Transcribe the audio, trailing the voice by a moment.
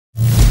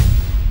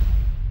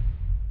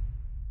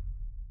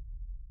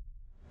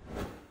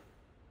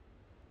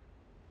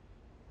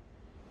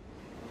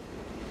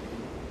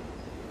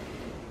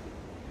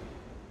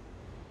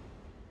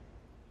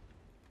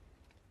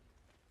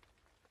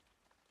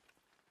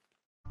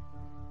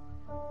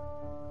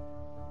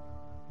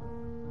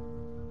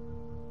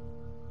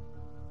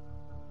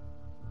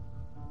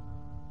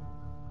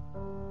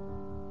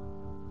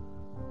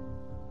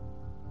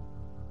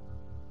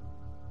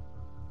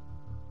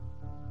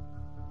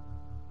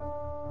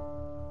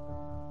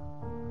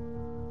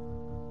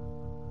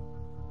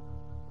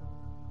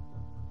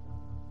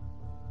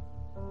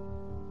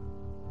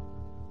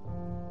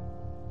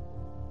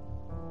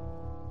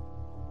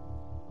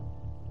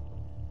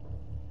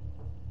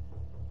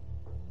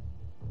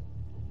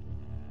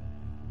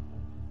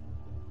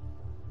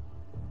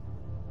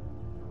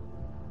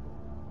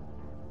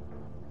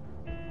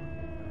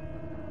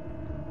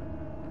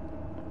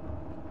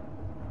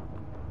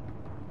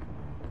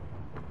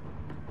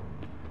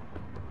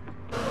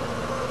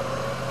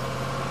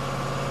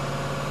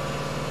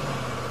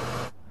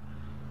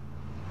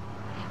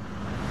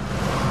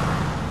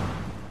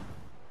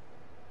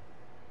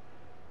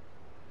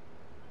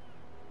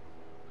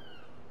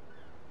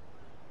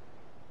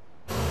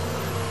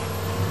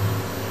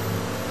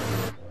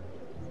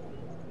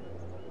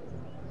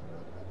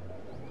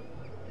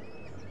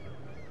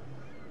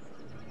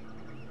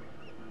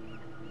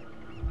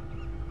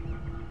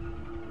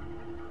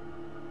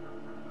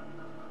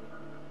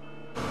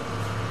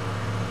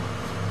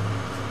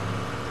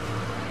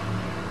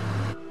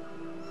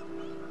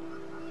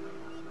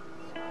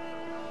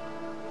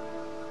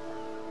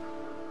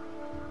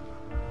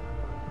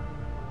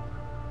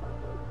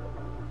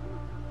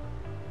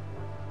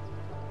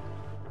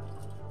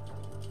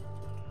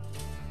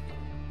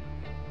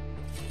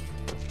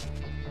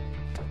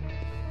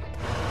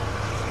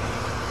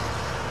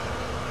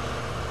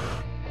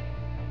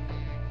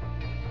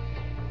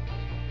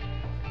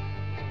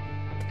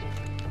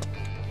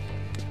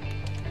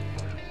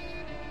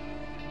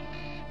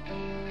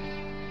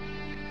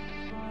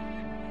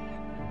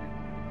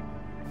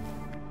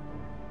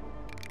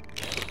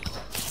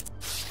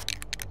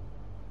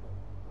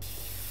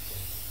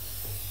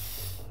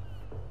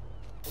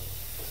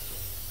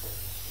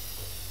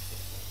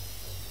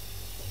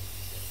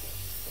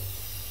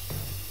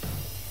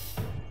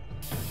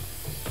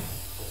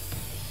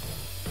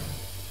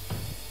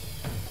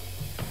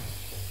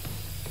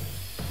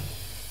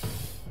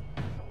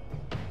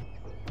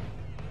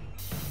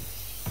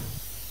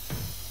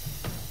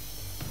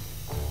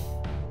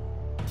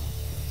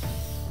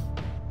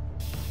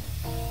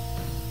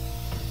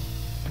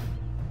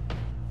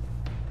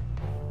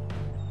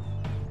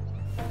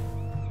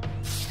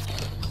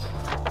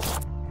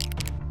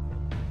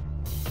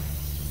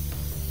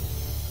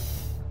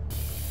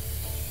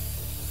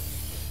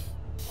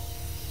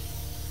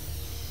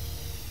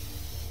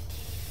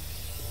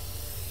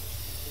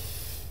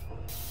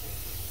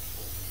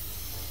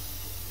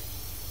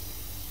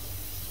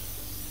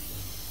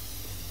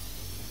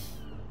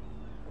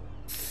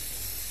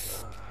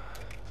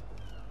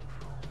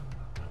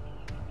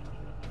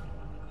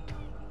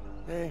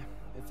Hey,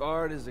 if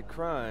art is a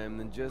crime,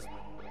 then just...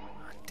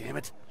 Damn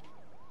it.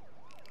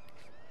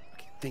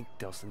 Okay, think,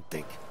 Delson,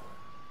 think.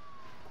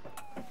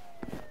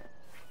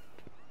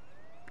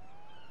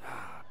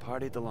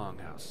 Party at the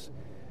Longhouse.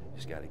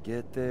 Just gotta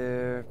get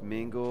there,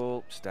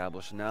 mingle,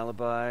 establish an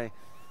alibi.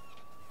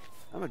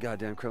 I'm a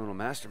goddamn criminal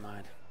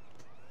mastermind.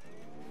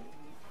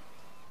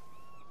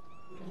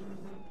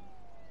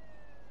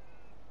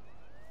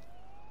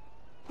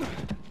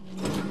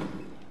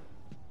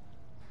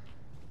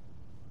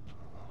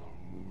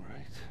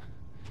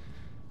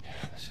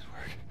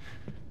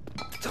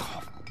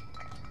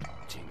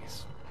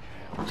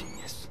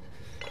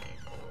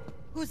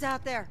 Who's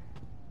out there?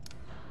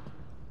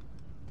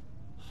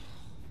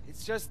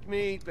 It's just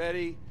me,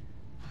 Betty.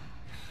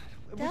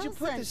 Would you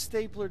put Delson. this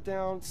stapler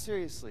down?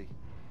 Seriously.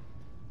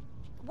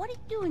 What are you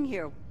doing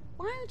here?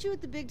 Why aren't you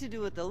at the big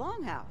to-do at the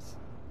Longhouse?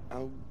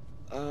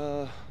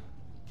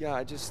 Yeah,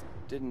 I just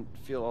didn't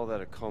feel all that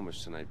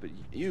accomplished tonight, but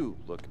you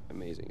look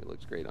amazing. It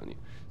looks great on you.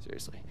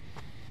 Seriously.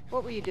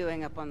 What were you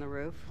doing up on the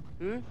roof?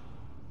 Hmm?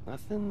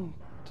 Nothing.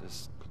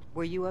 Just...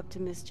 Were you up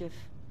to mischief?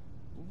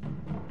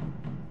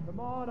 Come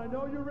on, I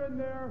know you're in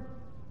there,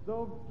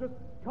 so just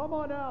come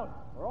on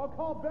out, or I'll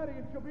call Betty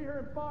and she'll be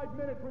here in 5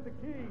 minutes with the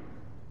keys.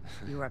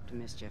 You were up to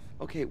mischief.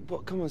 Okay,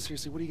 well, come on,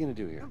 seriously, what are you gonna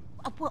do here?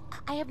 Well,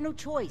 I have no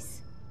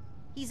choice.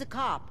 He's a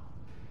cop.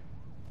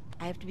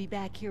 I have to be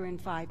back here in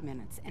 5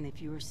 minutes, and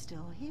if you're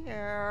still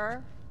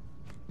here...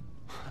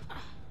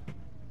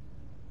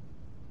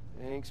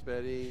 Thanks,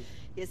 Betty.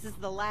 This is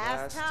the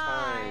last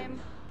time.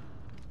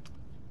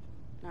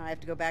 Now I have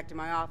to go back to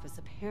my office.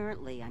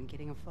 Apparently, I'm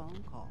getting a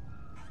phone call.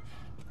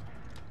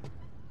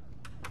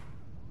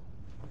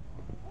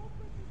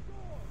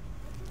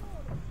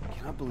 I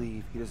cannot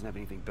believe he doesn't have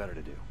anything better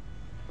to do.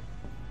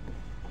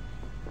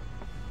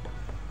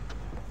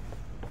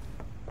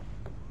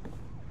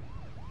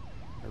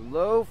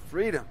 Hello,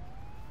 freedom.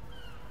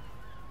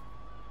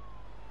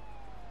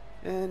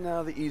 And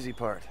now the easy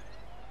part.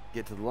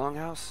 Get to the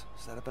Longhouse,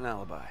 set up an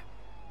alibi.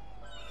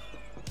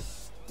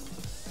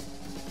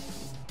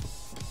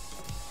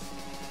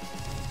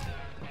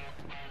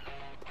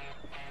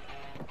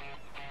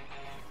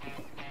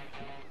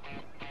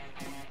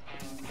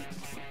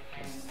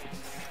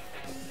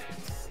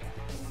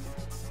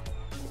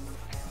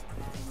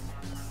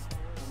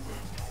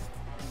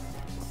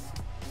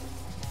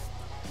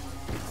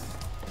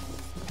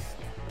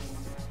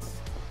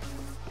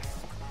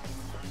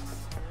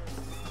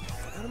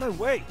 Out of my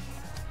way!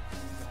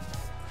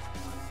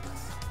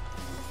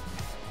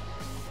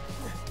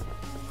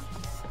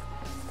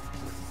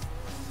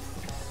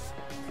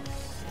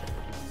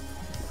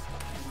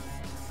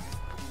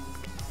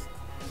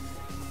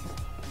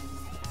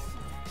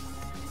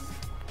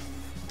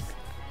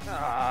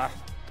 Ah,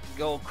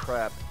 go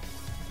crap.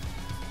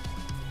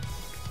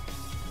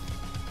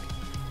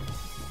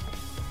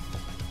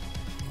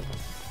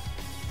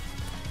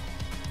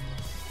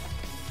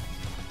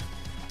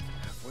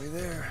 Halfway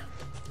there.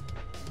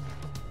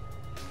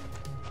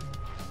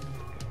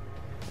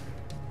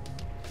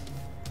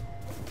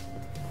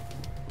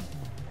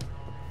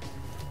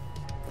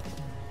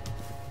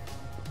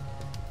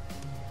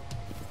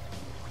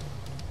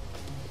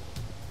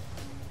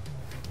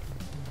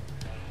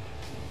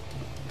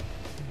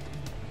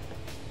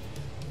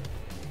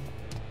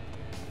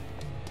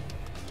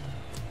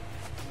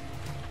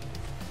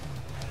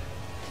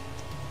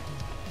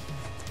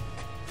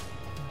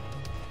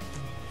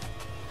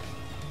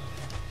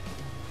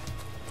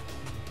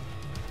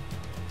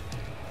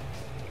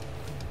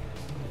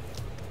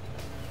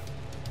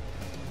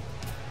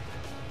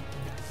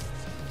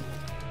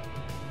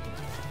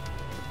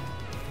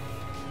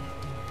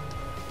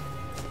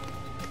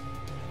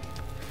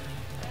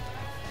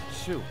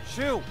 Shoo!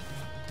 Shoo!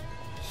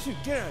 Shoot,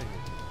 get out of here!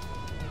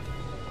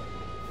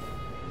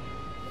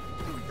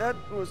 That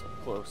was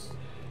close.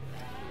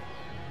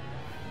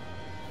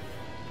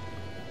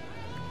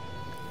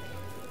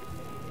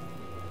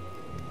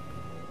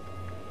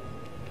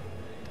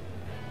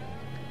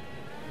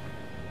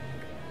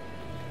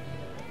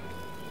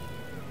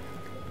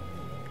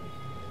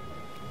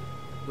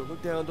 Don't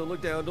look down, don't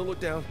look down, don't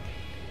look down.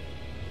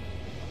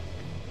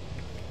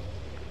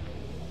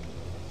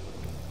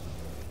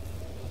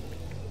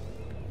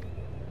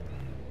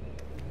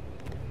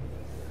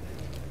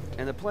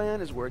 And the plan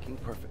is working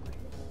perfectly.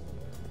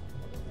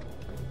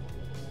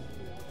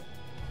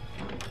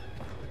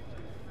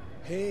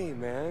 Hey,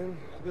 man.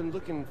 I've been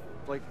looking,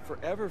 like,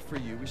 forever for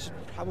you. We should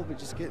probably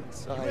just get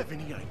inside. Do you have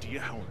any idea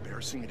how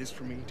embarrassing it is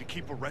for me to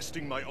keep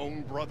arresting my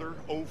own brother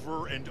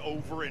over and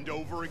over and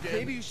over again?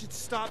 Maybe you should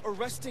stop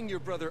arresting your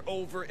brother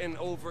over and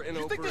over and over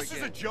again. You think this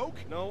is a joke?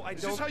 No, I don't.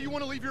 Is this how you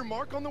want to leave your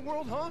mark on the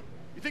world, huh?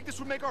 You think this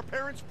would make our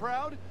parents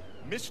proud?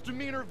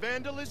 Misdemeanor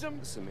vandalism?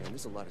 Listen, man,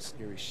 there's a lot of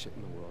scary shit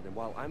in the world, and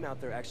while I'm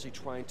out there actually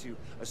trying to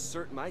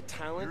assert my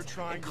talent... You're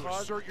trying to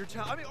cause... assert your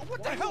talent? I mean,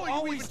 what the Why hell do you are you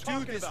always even do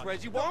talking this, about?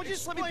 Reggie? Why don't you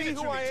just let me be Explain it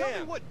who to I Tell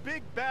am? me what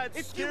big, bad, If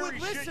you scary would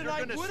shit listen, you're I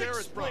gonna would stare us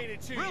explain from.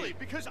 it to you. Really?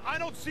 Because I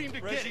don't seem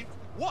to get Reggie. it.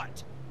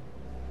 What?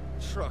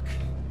 Truck.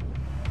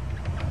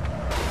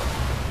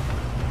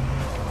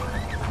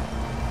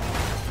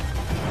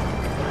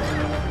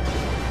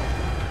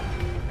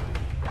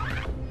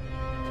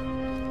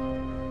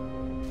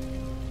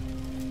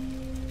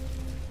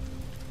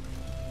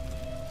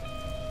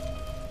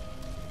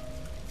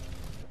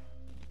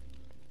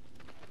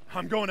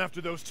 I'm going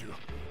after those two.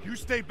 You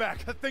stay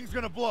back. That thing's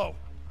gonna blow.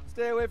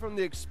 Stay away from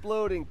the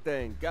exploding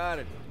thing. Got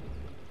it.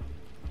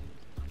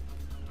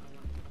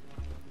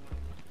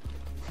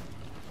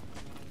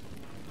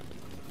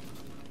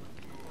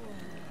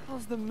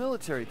 How's the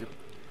military do?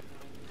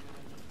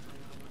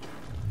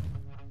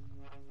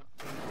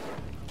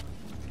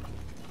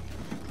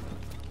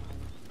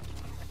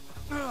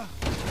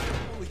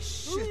 Holy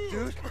shit,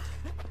 dude.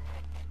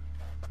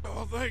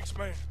 Oh, thanks,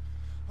 man.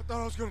 I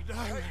thought I was gonna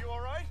die. Hey, you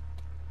all right?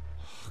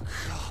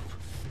 Cop.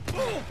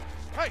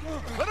 Hey,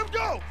 let him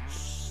go!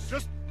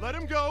 Just let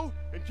him go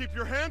and keep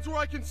your hands where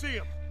I can see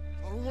him.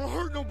 I don't want to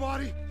hurt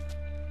nobody.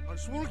 I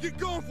just want to get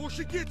going before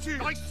she gets here.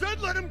 I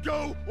said let him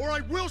go, or I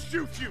will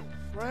shoot you!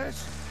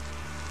 Fresh?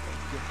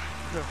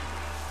 I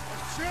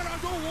said I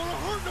don't want to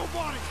hurt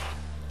nobody.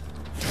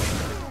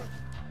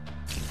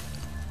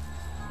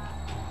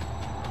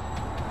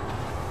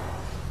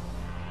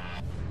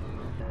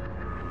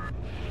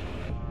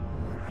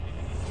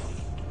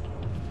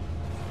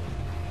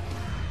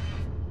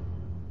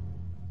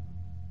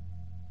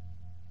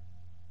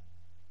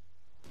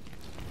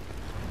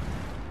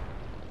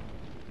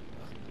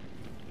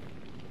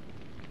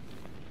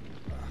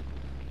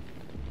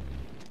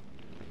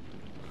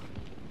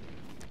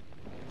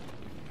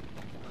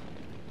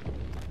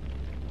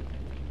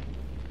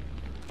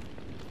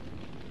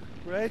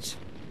 Reg?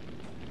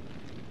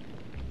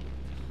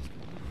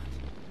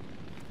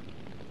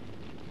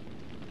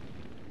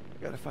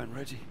 Gotta find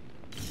Reggie.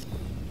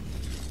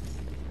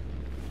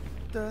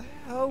 What the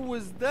hell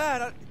was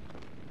that?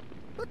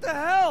 What the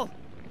hell?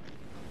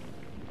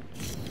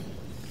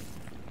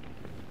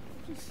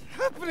 What's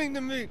happening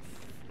to me?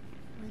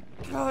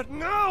 My God,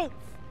 no!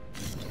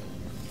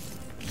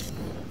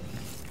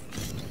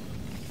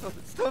 Stop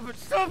it, stop it,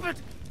 stop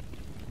it!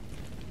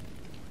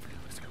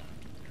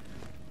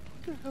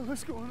 What the hell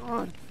is going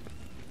on?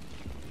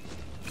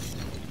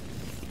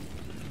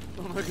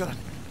 Oh my God.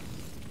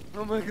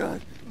 Oh my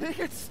God. Make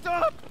it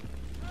stop!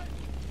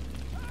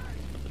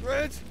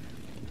 Reg!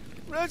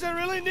 Reg, I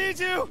really need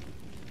you!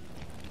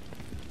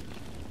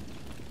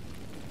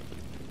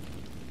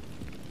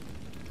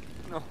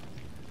 No.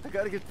 I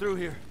gotta get through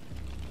here.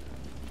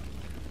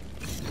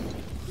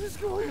 What is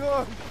going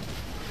on?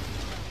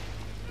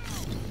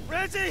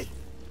 Reggie!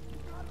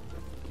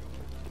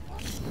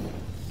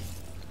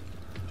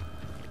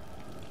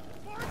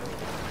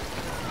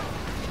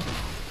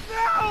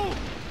 No!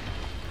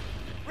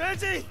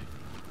 Reggie!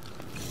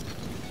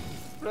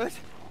 Reg,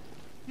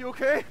 you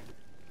okay?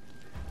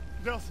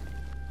 Nelson,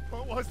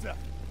 what was that?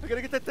 I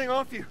gotta get that thing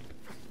off you.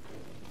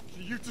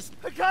 You just...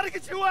 I gotta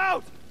get you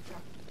out!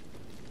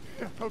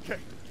 Yeah, okay.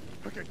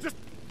 Okay, just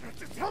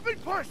help me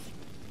push!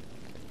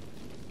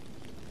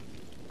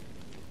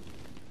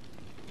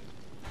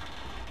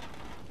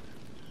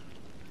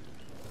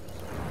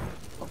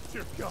 Oh,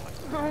 dear God.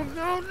 Oh,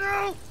 no,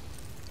 no!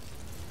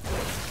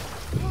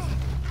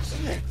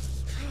 Shit!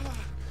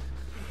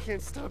 I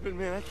can't stop it,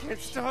 man. I can't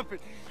stop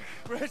it.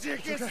 Reggie, I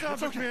can't stop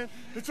It's it, okay. man.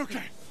 It's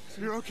okay.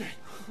 You're okay.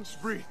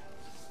 Just breathe.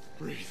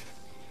 Breathe.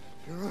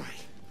 You're all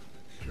right.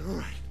 You're all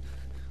right.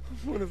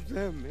 I'm one of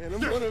them, man.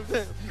 I'm one of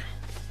them.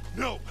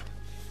 No.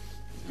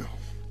 No.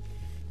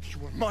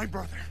 You are my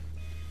brother.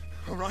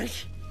 All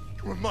right?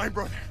 You are my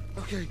brother.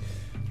 Okay.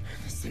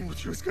 This thing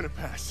with you is gonna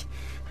pass.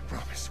 I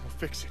promise. We'll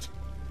fix it.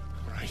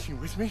 All right? You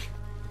with me?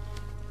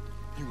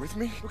 You with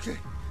me? Okay.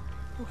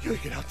 Okay,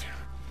 get out there.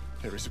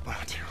 There is a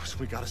bioterrorist.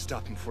 We gotta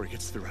stop him before he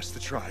gets to the rest of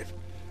the tribe.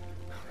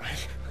 All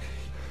right?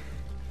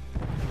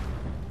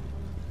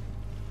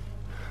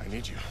 I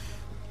need you.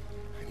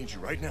 I need you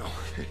right now.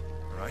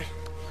 All right?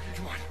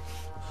 Come on.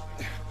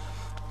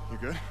 You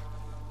good?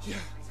 Yeah.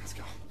 Let's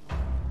go.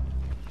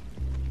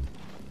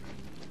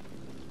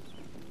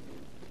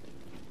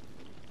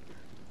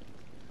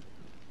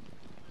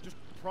 Just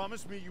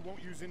promise me you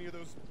won't use any of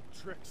those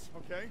tricks,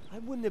 okay? I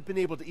wouldn't have been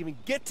able to even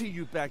get to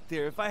you back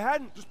there if I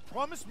hadn't. Just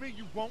promise me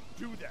you won't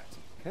do that.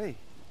 Hey.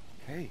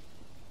 Hey.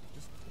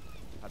 Just,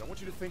 I don't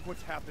want you to think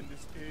what's happened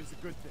is a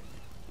good thing,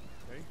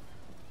 okay?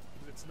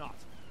 Because it's not.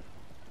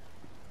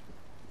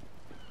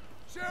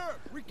 Sheriff,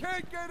 we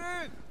can't get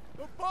in.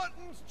 The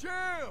button's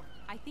jammed.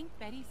 I think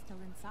Betty's still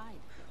inside.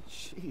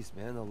 Jeez,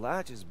 man. The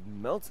latch is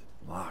melted.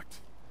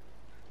 Locked.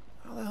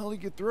 How the hell did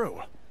he get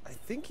through? I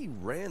think he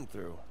ran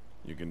through.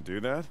 You can do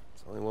that?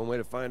 It's only one way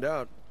to find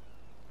out.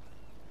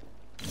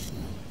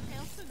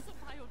 Nelson's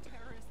a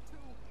bioterrorist,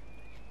 too.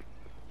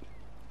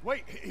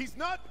 Wait, he's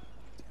not...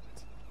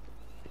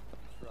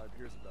 Tribe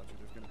hears about you,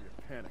 there's gonna be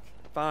a panic.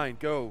 Fine,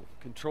 go.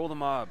 Control the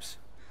mobs.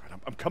 All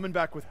right, I'm coming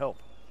back with help.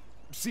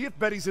 See if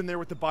Betty's in there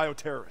with the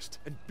bioterrorist,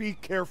 and be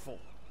careful.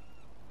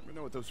 You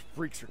know what those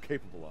freaks are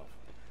capable of.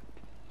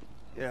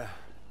 Yeah.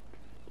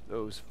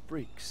 Those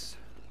freaks.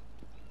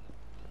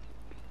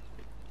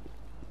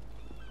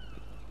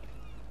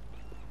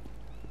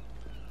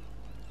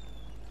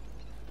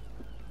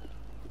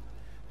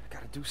 I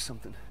gotta do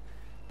something.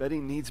 Betty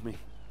needs me.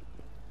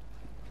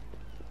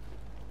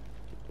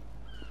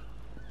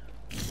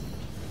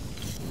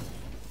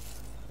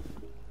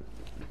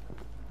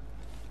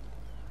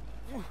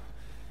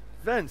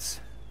 Vents.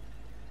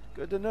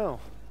 Good to know.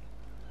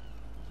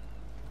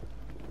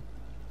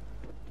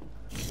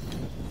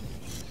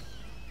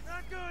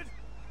 Not good.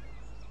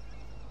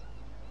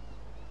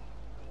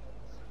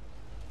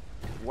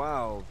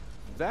 Wow,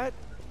 that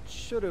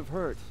should have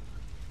hurt.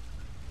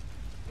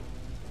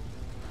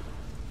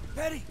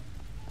 Betty,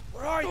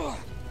 where are you?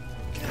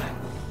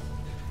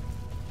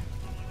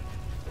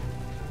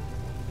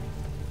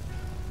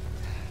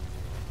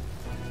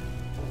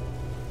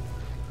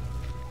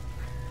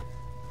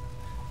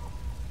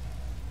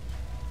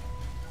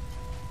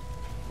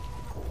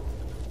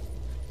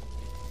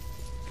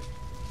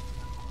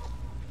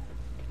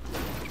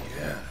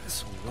 Yeah,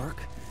 this'll work.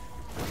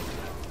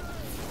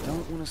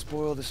 Don't want to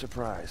spoil the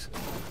surprise.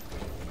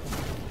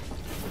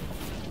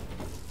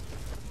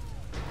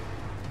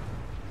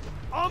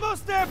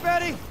 Almost there,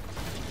 Betty! You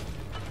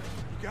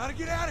gotta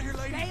get out of here,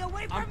 lady. Stay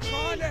away from I'm me!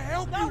 trying to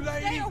help No, you,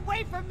 lady. stay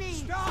away from me!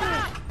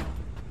 Stop!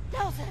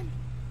 Nelson!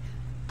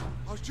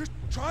 I was just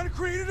trying to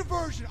create a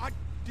diversion. I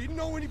didn't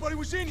know anybody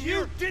was in here.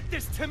 You did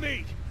this to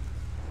me!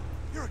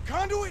 You're a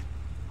conduit?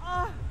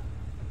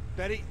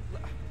 Betty,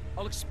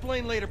 I'll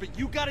explain later, but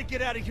you gotta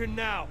get out of here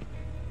now.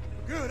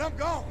 Good, I'm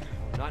gone.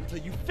 Not until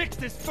you fix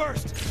this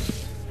first.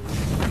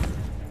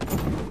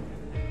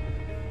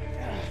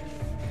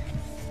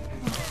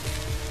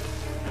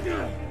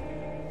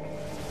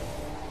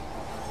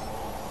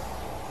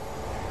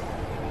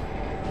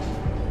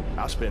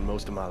 I spent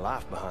most of my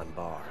life behind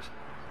bars.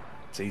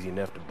 It's easy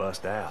enough to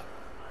bust out.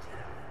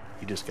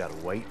 You just gotta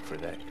wait for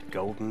that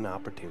golden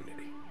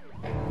opportunity.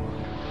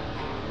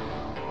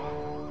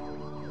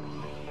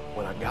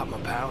 When I got my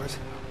powers,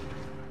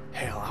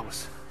 hell, I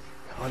was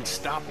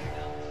unstoppable.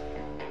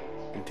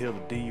 Until the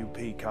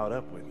DUP caught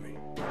up with me.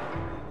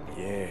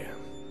 Yeah,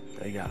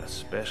 they got a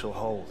special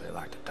hole they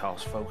like to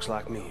toss folks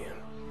like me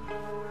in.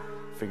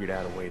 Figured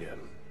out a way to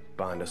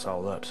bind us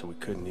all up so we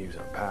couldn't use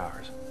our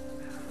powers.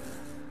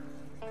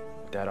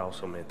 That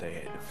also meant they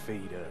had to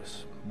feed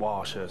us,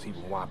 wash us,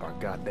 even wipe our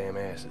goddamn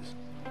asses.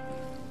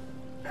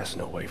 That's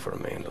no way for a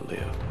man to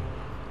live.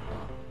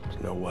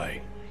 There's no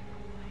way.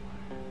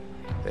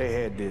 They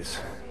had this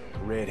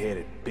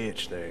red-headed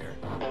bitch there,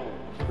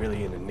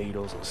 really into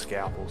needles and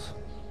scalpels.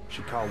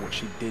 She called what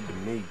she did to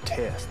me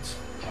tests.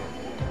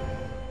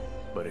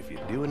 But if you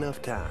do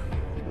enough time,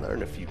 you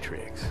learn a few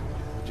tricks.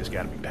 Just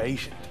gotta be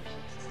patient.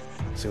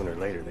 Sooner or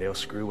later, they'll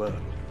screw up.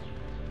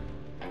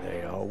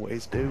 They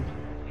always do.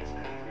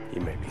 You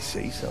maybe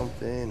see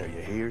something or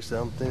you hear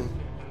something,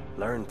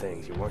 learn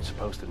things you weren't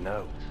supposed to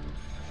know.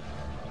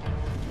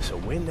 So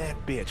when that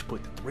bitch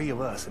put the three of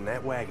us in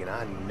that wagon,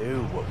 I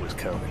knew what was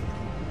coming.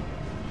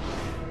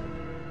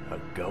 A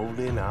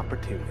golden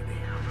opportunity.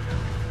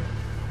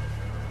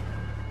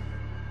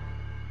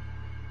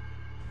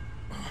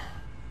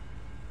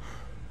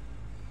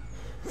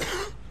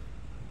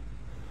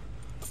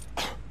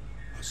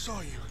 I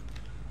saw you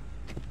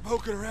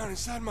poking around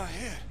inside my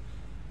head.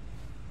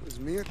 It was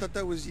me? I thought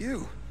that was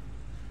you.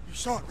 You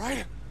saw it,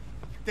 right?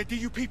 That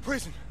DUP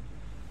prison.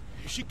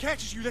 If she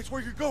catches you, that's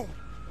where you're going.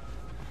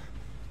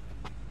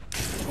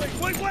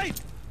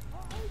 Wait!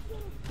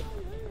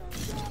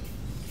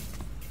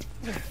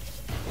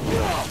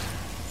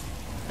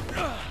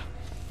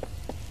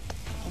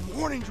 I'm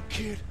warning you,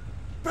 kid.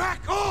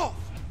 Back off!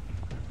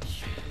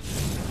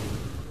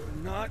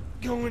 I'm not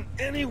going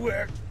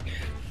anywhere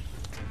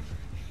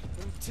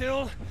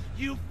until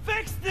you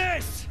fix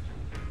this!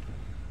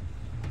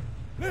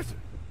 Listen,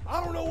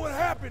 I don't know what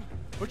happened,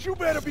 but you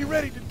better be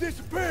ready to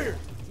disappear.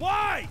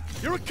 Why?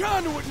 You're a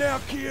conduit now,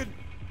 kid.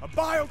 A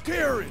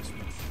bioterrorist.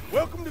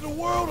 Welcome to the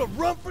world of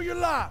run for your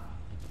life.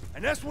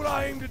 And that's what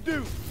I aim to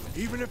do,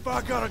 even if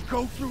I gotta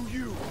go through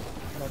you.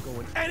 I'm not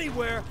going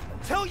anywhere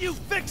until you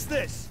fix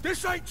this!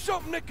 This ain't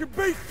something that can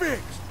be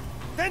fixed.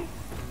 Then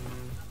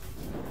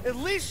at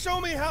least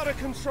show me how to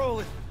control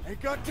it.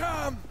 Ain't got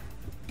time.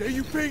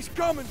 DUP's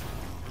coming,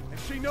 and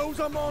she knows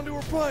I'm onto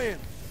her plan.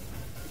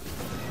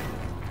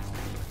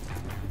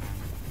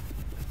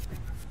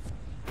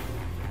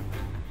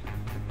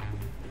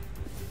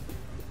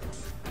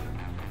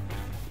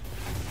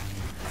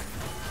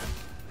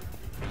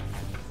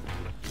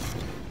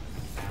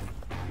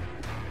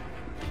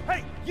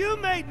 Hey, you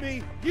made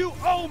me, you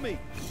owe me!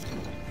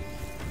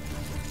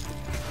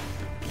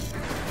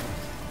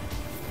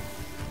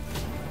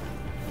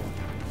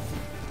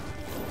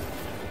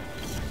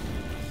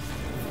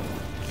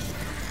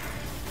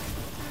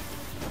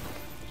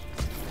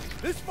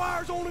 This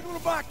fire's only gonna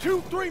buy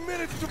 2-3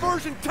 minutes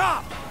diversion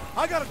top.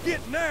 I gotta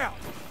get now.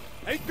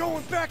 Ain't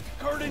going back to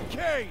Kurt and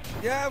Cage.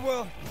 Yeah,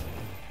 well,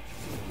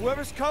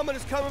 whoever's coming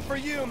is coming for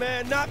you,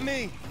 man, not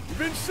me. You've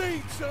been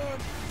seen, son.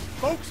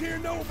 Folks here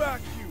know about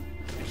you,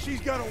 and she's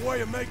got a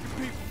way of making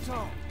people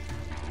talk.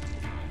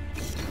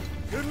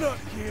 Good luck,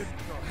 kid.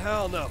 Oh,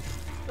 hell no.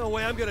 No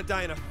way I'm gonna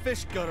die in a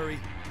fish guttery.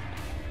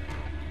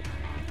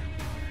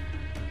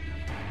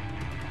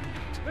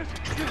 Listen,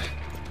 just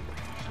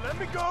let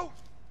me go.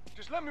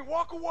 Just let me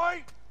walk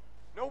away.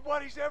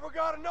 Nobody's ever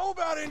got to know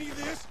about any of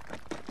this.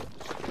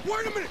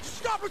 Wait a minute!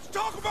 Stop! Let's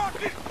talk about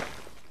this!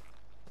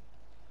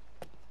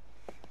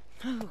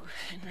 Oh,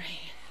 Henry.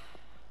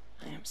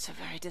 I am so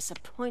very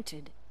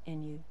disappointed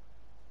in you.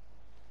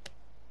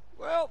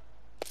 Well,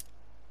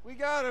 we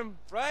got him,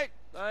 right?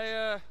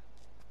 I,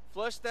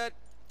 flushed that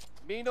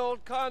mean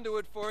old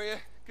conduit for you.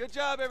 Good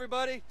job,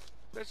 everybody.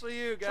 Especially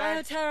you,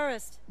 guys.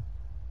 Bioterrorist.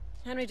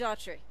 Henry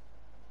Daughtry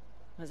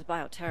was a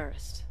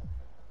bioterrorist.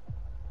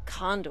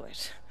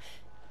 Conduit.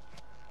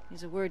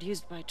 Is a word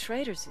used by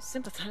traitors who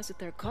sympathize with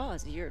their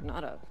cause. You're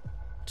not a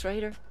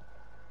traitor,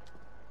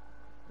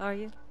 are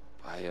you?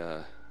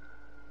 I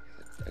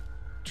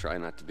try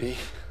not to be.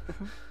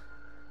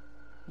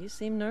 You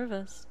seem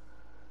nervous.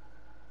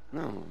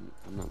 No,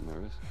 I'm not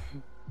nervous.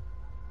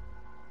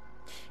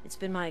 It's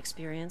been my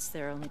experience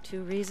there are only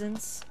two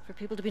reasons for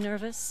people to be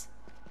nervous.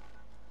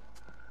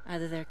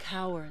 Either they're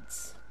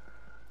cowards,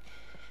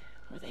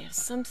 or they have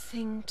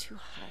something to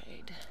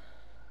hide.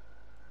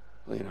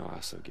 Well, you know, I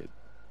also get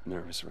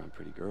nervous around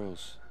pretty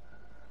girls.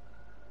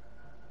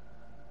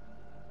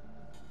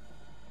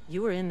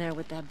 You were in there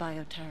with that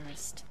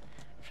bioterrorist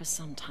for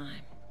some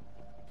time.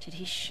 Did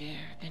he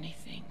share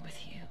anything with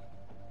you?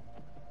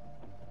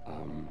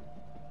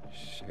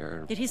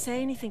 Share? Did he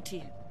say anything to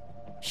you?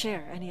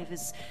 Share any of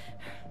his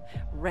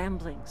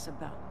ramblings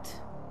about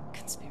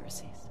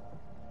conspiracies?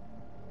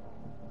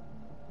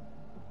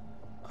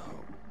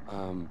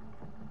 Oh,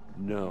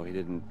 no, he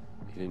didn't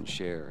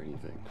share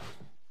anything.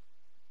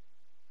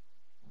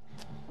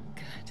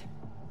 Good.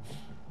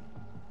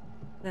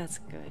 That's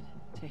good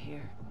to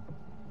hear.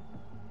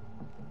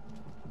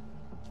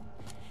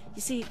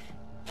 You see,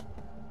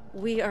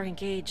 we are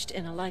engaged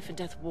in a life and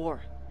death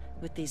war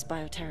with these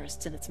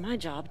bioterrorists, and it's my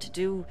job to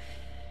do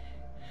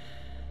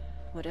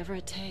whatever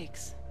it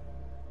takes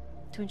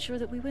to ensure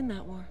that we win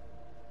that war.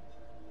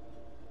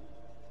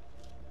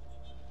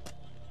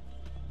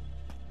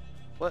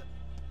 What?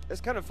 That's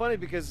kind of funny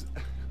because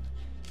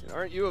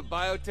aren't you a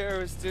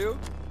bioterrorist too?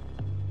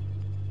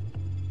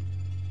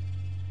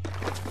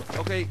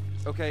 Okay.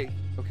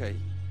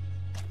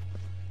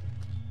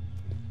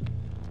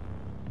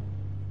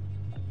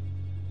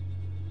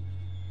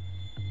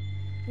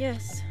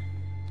 Yes,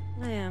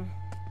 I am.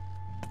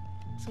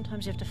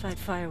 Sometimes you have to fight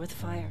fire with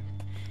fire.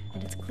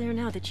 And it's clear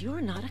now that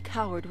you're not a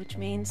coward, which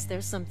means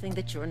there's something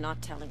that you're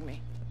not telling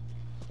me.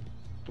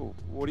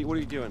 What are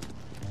you doing?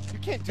 You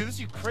can't do this,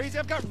 you crazy!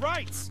 I've got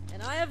rights!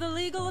 And I have the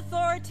legal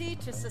authority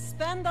to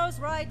suspend those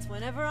rights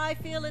whenever I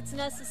feel it's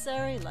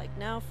necessary. Like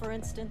now, for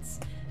instance.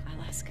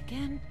 I'll ask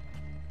again.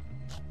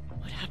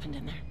 What happened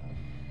in there?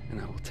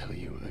 And I will tell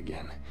you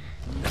again.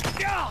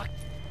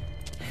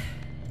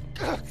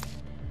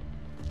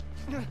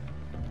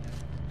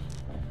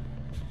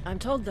 I'm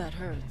told that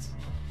hurts.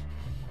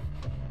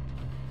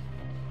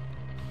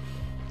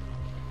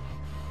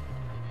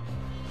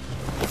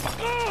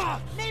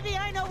 Maybe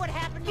I know what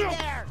happened in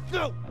there!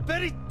 No!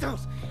 Betty, don't!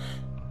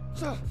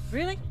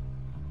 Really?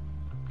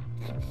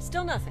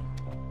 Still nothing.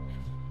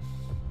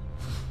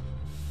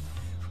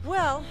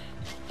 Well,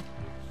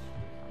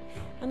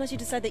 unless you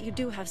decide that you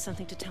do have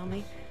something to tell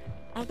me,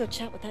 I'll go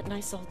chat with that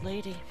nice old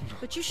lady.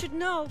 But you should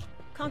know,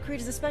 concrete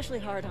is especially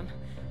hard on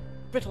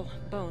brittle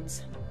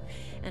bones.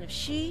 And if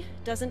she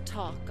doesn't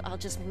talk, I'll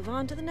just move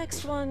on to the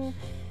next one, and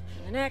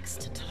the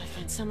next, until I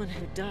find someone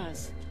who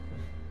does.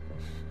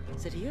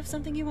 So do you have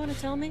something you want to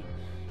tell me?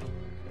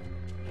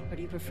 Or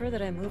do you prefer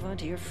that I move on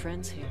to your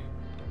friends here?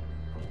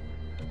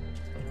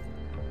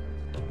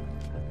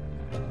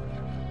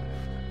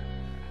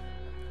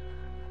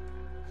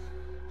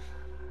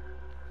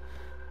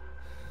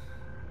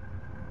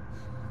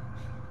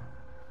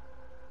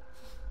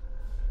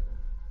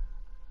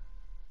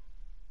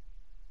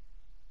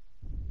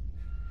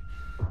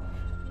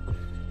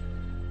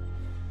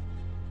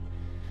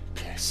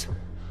 Piss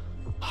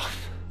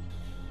off.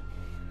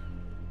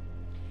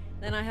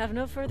 Then I have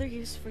no further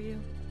use for you.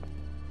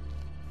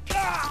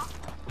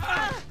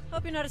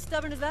 Hope you're not as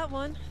stubborn as that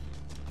one.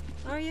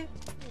 Are you,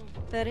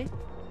 Betty?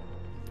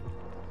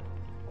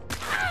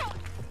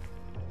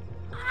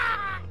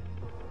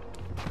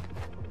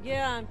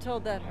 Yeah, I'm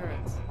told that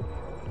hurts.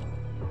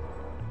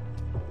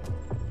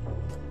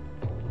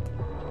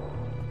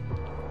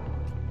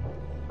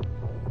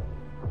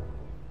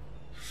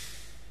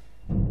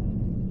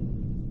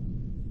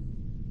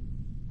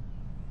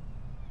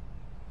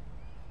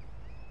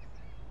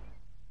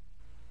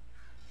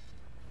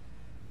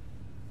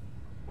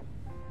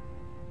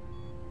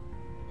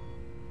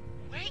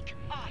 Wake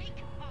up!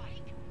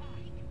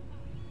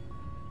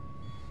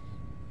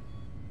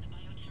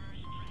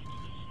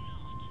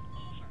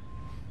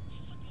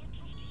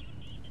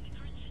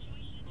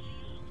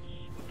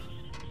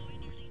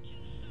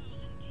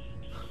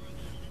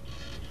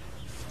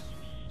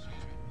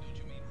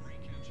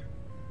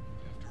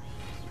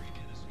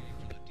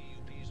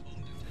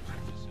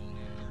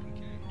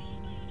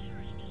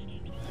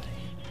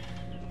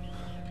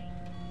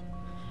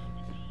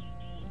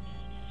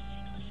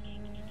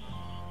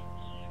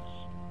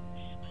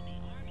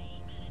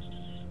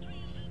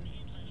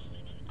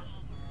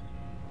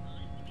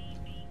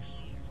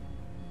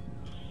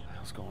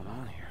 What's going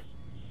on here?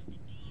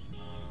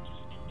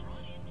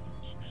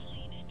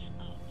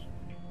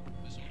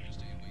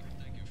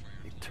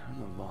 They turned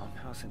the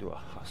longhouse into a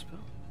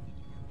hospital?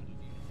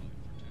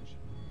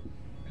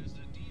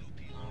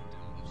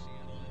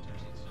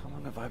 How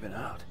long have I been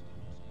out?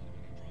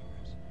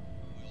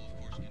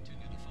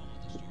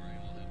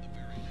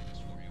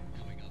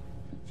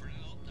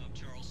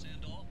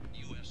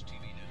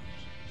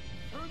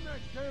 Turn that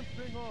damn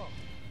thing off.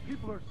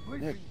 People are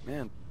sleeping. Nick,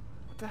 man,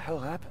 what the hell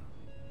happened?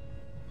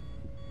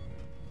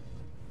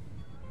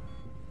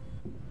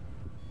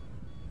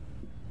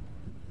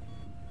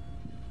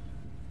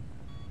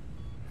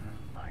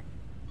 Oh my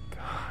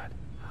God.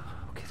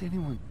 How could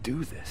anyone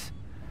do this?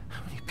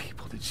 How many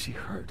people did she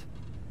hurt?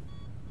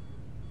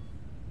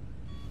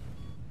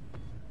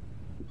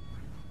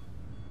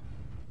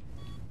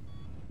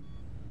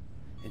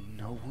 And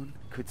no one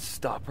could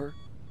stop her?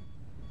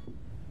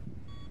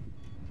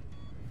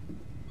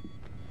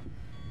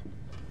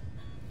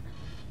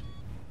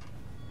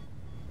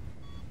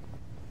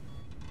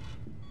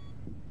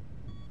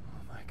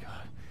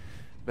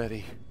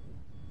 Betty.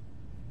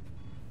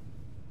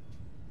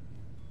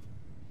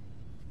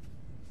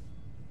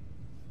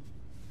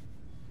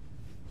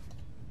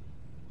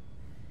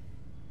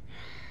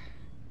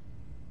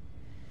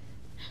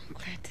 I'm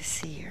glad to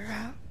see you're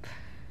up.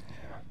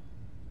 Yeah.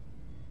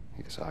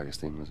 I guess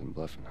Augustine wasn't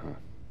bluffing, huh?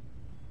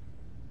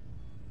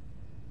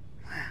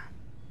 Well,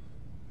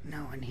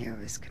 no one here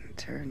was gonna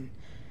turn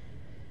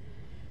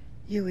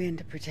you in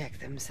to protect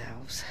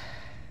themselves.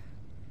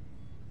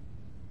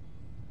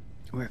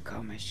 We're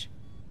Comish.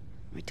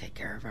 We take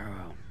care of our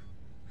own.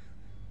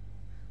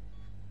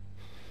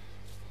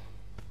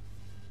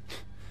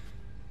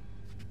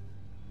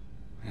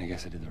 I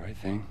guess I did the right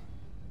thing.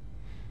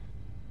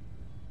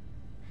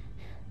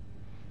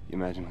 You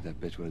imagine what that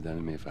bitch would have done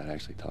to me if I'd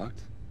actually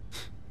talked?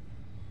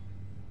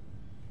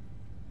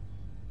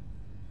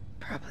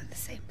 Probably the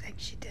same thing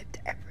she did to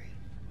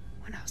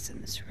everyone else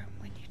in this room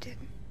when you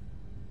didn't.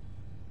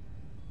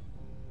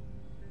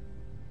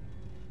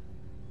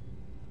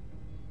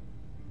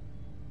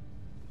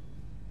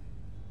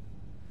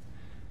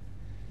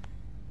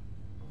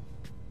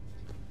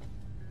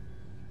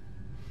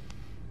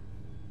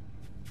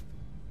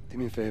 Do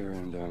me a favor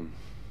and,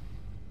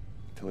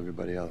 tell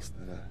everybody else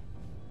that,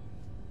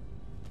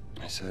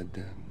 I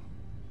said,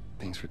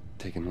 thanks for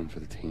taking one for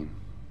the team.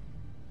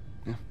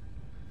 Yeah?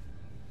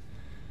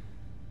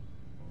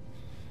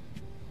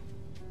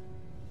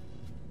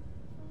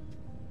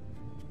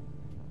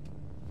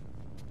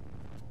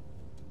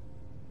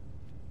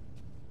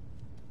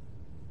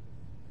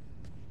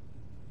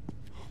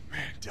 Oh,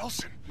 man,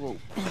 Delsin. Whoa.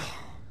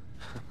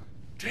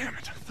 Damn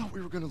it, I thought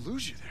we were gonna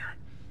lose you there.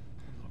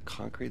 A little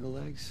concrete in the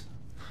legs?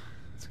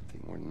 It's gonna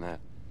take more than that.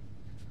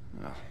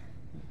 Oh,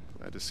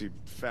 glad to see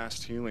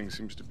fast healing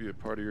seems to be a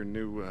part of your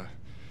new,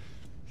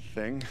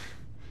 thing.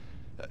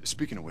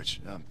 Speaking of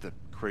which, the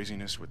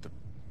craziness with the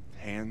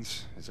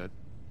hands, is that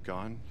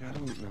gone? I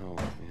don't know,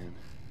 man.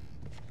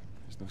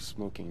 There's no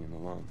smoking in the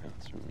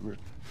longhouse, remember?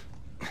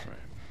 Right.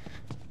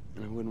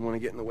 And I wouldn't want to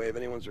get in the way of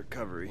anyone's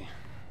recovery.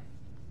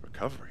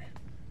 Recovery?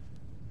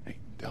 Hey,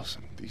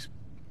 Delsin, these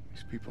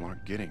people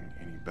aren't getting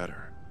any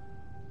better.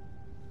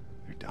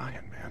 They're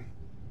dying, man.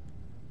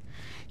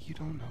 You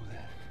don't know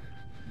that.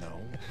 No,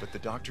 but the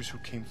doctors who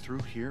came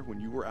through here when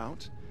you were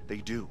out, they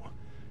do.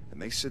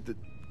 And they said that...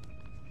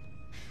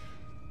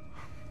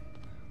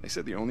 They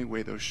said the only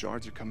way those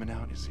shards are coming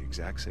out is the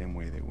exact same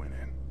way they went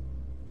in.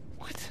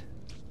 What?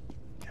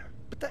 Yeah.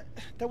 But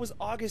that was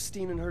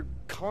Augustine and her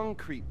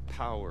concrete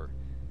power.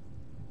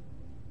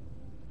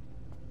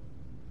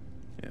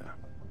 Yeah.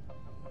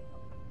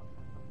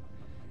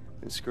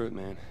 Then screw it,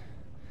 man.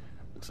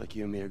 Looks like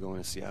you and me are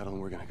going to Seattle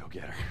and we're gonna go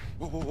get her.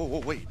 Whoa, whoa, whoa, whoa,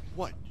 wait.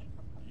 What?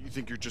 You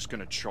think you're just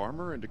gonna charm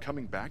her into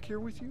coming back here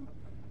with you?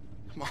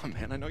 Come on,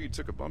 man. I know you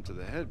took a bump to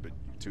the head, but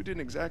you two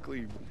didn't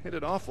exactly hit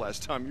it off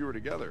last time you were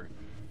together.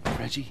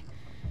 Reggie,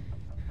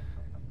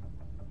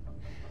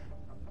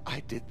 I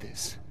did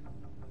this.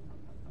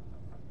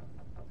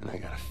 And I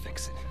gotta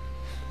fix it.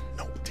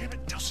 No, damn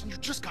it, Delsin, you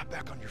just got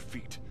back on your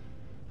feet.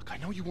 Look, I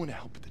know you want to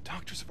help, but the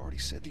doctors have already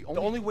said the The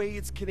only way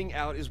it's getting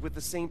out is with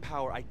the same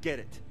power. I get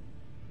it.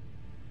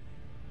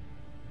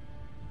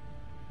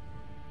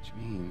 Which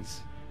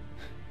means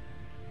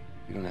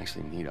we don't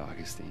actually need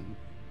Augustine.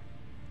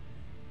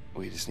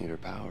 We just need her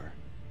power.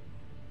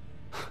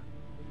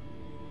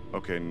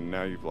 Okay,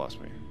 now you've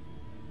lost me.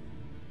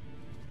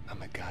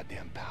 I'm a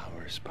goddamn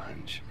power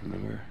sponge,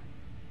 remember?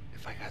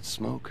 If I got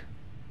smoke,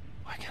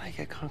 why can't I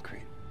get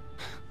concrete?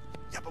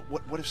 Yeah, but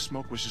what if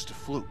smoke was just a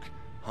fluke,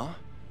 huh?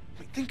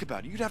 I mean, think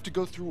about it. You'd have to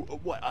go through,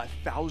 what,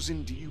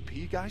 1,000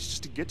 DUP guys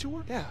just to get to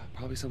her? Yeah,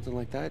 probably something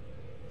like that.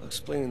 I'll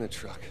explain in the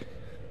truck.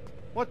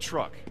 What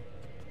truck?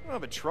 I don't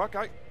have a truck.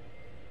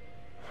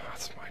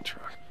 That's my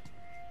truck.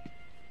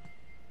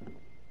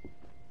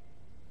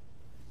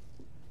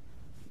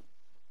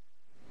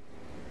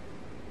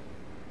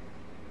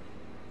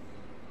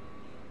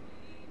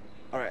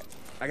 All right,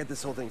 I got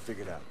this whole thing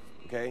figured out,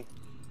 okay?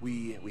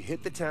 We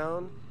hit the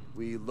town,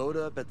 we load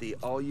up at the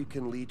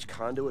all-you-can-leech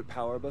conduit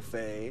power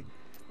buffet,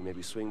 we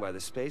maybe swing by the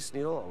Space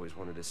Needle, always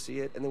wanted to see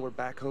it, and then we're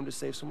back home to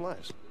save some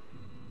lives.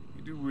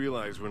 You do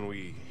realize when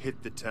we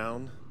hit the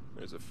town,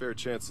 there's a fair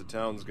chance the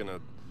town's gonna,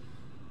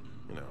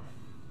 you know,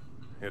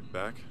 hit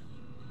back?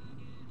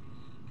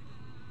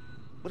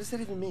 What does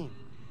that even mean?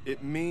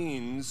 It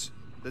means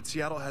that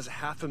Seattle has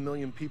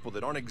 500,000 people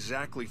that aren't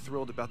exactly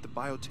thrilled about the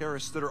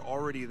bioterrorists that are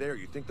already there.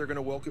 You think they're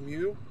gonna welcome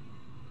you?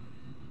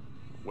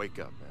 Wake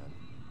up, man.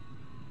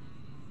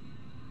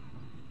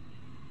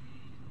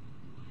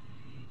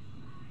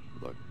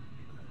 Look,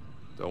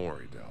 don't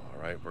worry, Del, all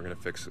right? We're gonna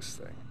fix this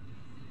thing.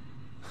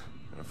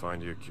 Gonna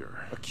find you a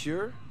cure. A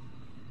cure?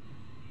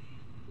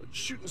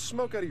 Shooting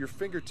smoke out of your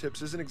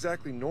fingertips isn't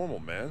exactly normal,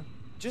 man.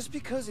 Just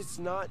because it's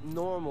not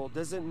normal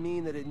doesn't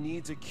mean that it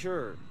needs a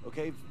cure,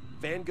 okay?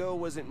 Van Gogh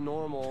wasn't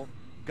normal.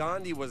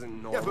 Gandhi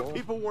wasn't normal. Yeah, but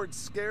people weren't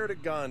scared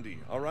of Gandhi,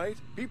 all right?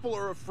 People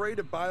are afraid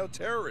of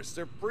bioterrorists.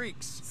 They're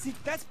freaks. See,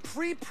 that's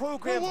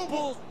pre-programmed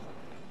bull...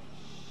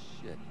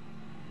 Shit.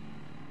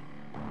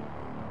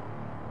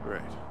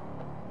 Right.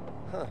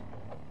 Huh.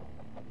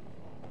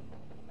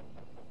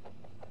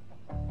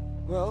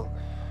 Well...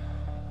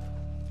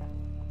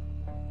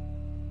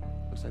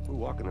 looks like we're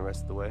walking the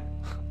rest of the way.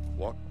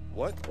 Walk?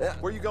 What? Yeah.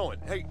 Where are you going?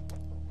 Hey.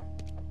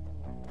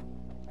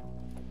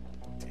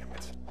 Damn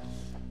it.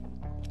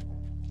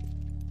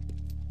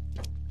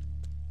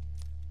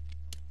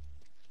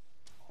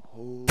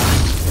 Oh.